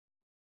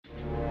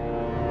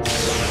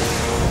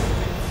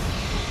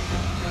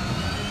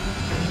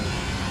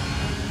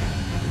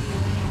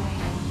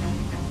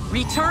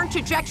Return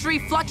trajectory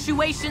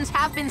fluctuations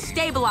have been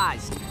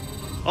stabilized.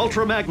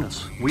 Ultra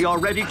Magnus, we are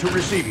ready to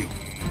receive you.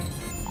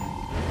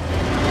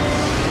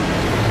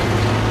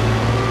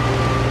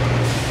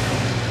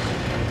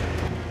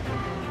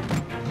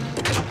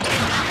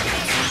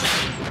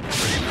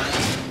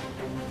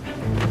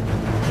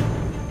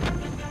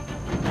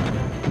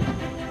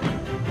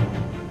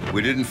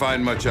 We didn't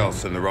find much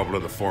else in the rubble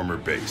of the former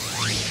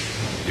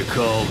base. You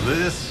call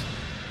this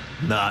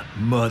not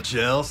much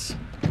else?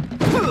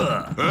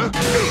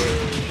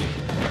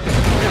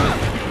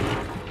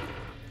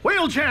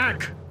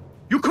 Wheeljack!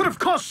 You could have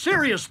caused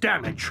serious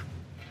damage.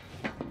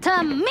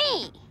 To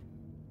me!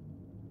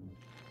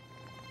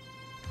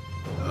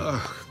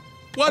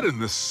 What in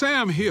the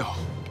Sam Hill?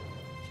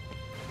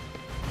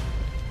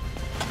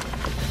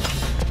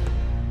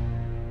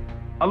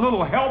 A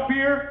little help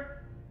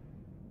here?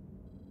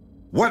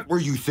 What were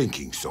you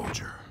thinking,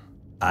 soldier?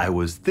 I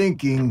was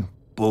thinking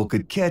Bull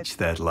could catch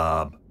that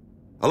lob.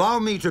 Allow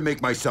me to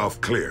make myself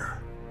clear.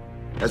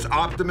 As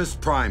Optimus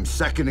Prime's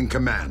second in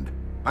command,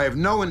 I have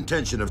no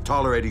intention of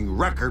tolerating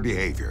wrecker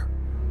behavior.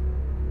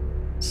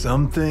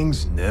 Some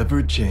things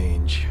never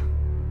change.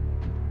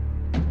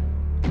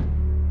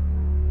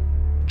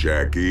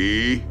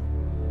 Jackie?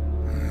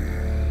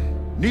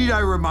 Need I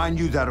remind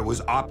you that it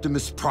was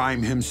Optimus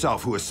Prime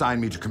himself who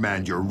assigned me to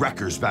command your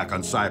wreckers back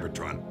on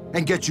Cybertron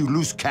and get you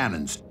loose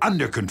cannons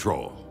under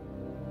control?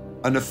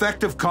 An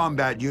effective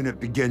combat unit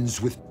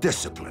begins with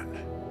discipline.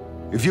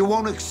 If you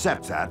won't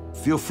accept that,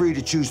 feel free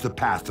to choose the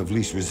path of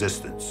least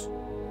resistance,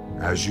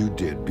 as you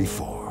did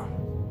before.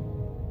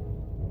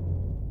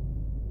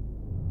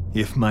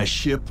 If my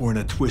ship weren't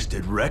a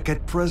twisted wreck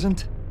at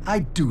present,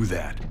 I'd do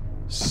that,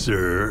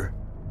 sir.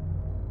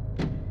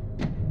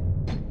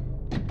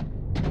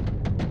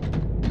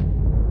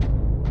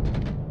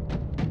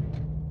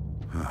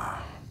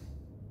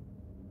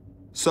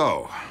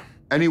 So,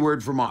 any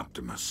word from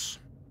Optimus?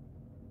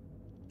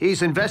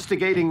 He's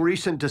investigating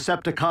recent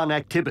Decepticon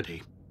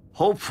activity.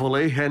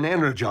 Hopefully, an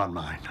energon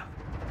mine.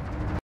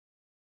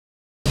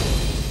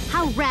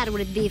 How rad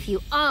would it be if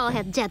you all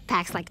had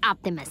jetpacks like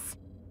Optimus?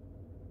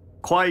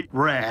 Quite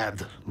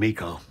rad,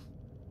 Miko.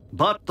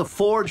 But the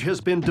Forge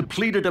has been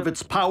depleted of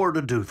its power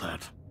to do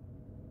that.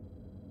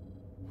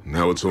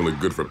 Now it's only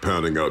good for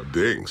pounding out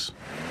dings.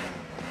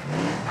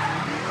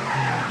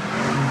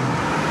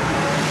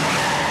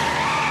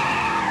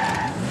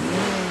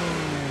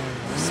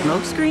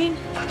 Smokescreen?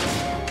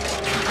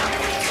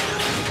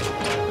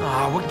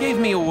 Aw, what gave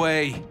me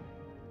away?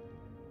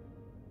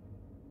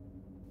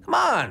 Come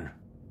on.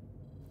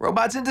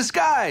 Robots in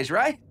disguise,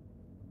 right?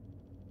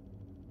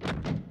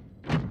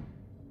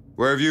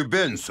 Where have you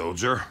been,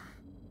 soldier?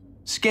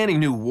 Scanning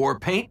new war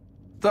paint.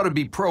 Thought it'd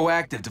be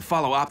proactive to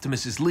follow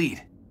Optimus's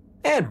lead.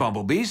 And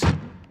Bumblebee's.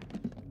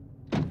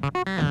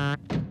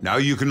 Now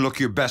you can look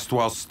your best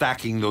while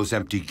stacking those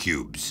empty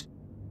cubes.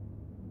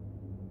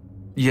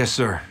 Yes,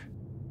 sir.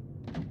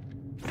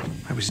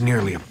 I was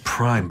nearly a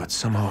prime, but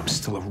somehow I'm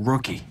still a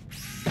rookie.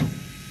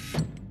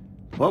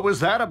 What was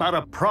that about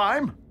a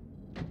prime?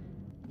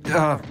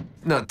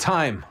 No,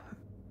 time.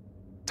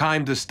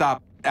 Time to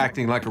stop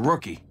acting like a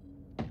rookie.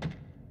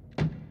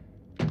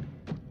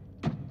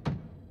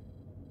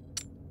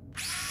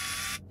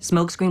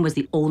 Smokescreen was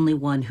the only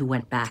one who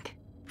went back.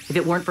 If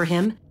it weren't for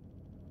him,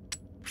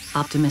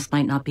 Optimus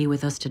might not be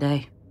with us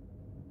today.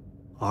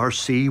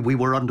 RC, we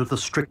were under the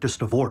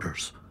strictest of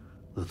orders.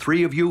 The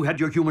three of you had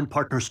your human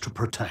partners to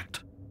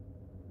protect.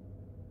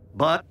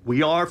 But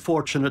we are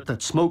fortunate that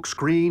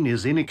Smokescreen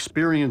is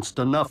inexperienced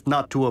enough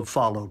not to have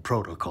followed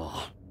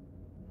protocol.